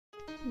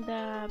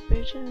The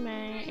Virgin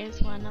Mary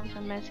is one of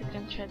the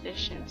Mexican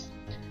traditions.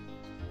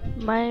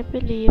 My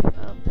belief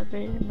of the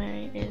Virgin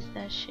Mary is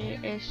that she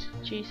is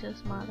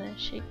Jesus' mother.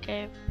 She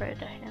gave birth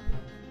to him.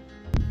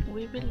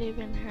 We believe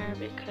in her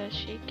because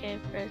she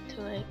gave birth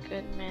to a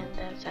good man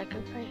that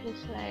sacrificed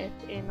his life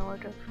in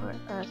order for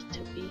us to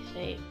be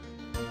saved.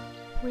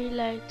 We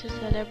like to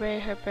celebrate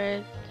her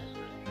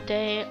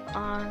birthday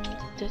on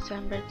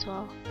December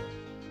 12th.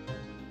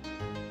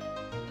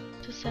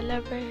 To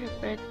celebrate her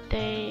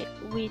birthday,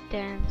 we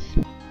dance.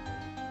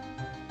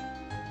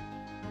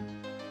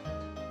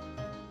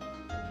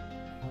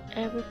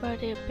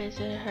 Everybody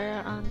visit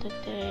her on the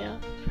day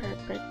of her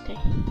birthday.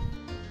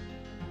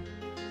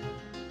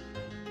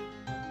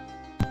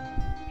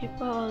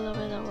 People all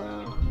over the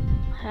world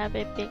have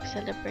a big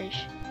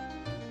celebration.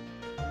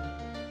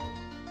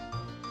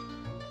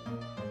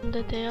 On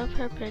the day of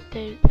her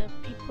birthday, the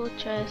people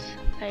dress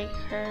like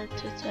her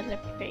to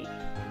celebrate.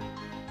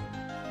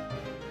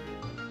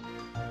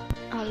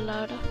 A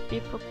lot of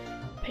people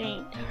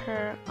paint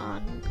her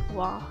on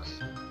walls.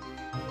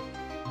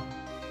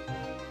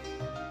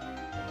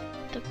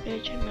 The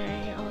Virgin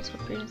Mary also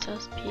brings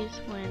us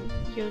peace when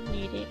you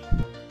need it.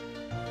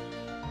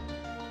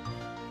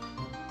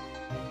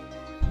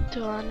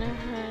 To honor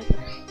her, the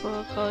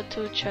people go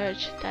to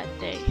church that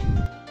day.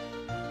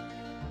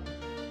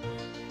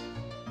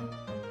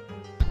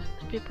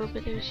 The people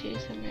believe she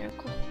is a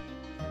miracle.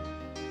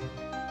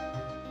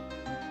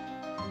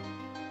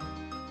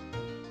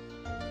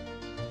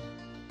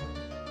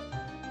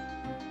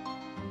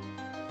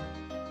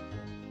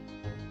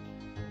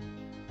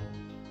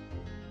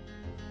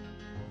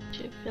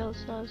 She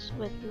fills us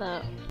with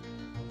love.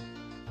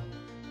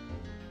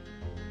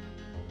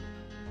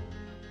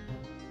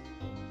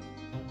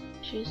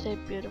 She's a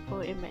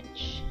beautiful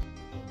image.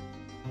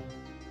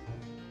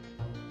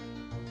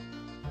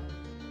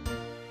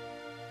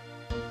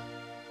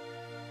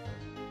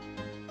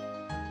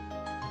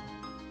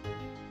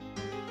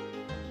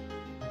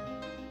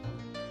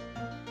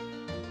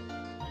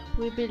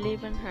 We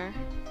believe in her.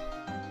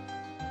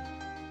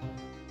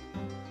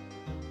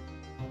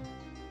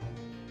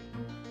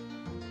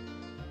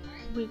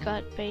 We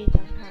got faith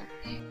in her.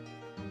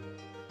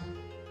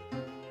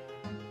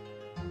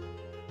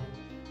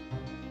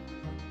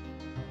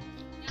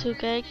 To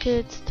get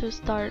kids to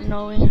start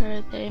knowing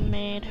her, they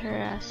made her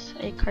as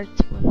a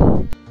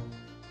cartoon.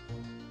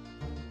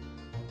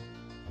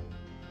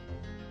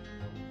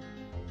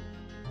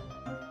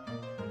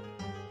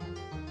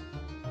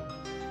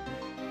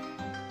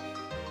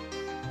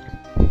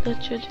 The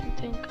children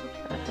think of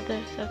her as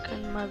their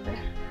second mother.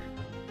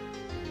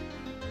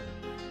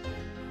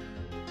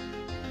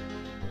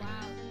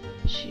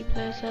 She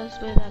blesses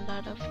us with a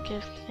lot of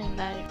gifts in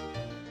life.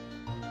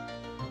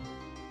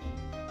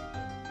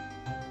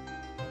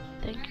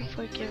 Thank you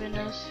for giving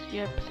us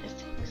your blessing.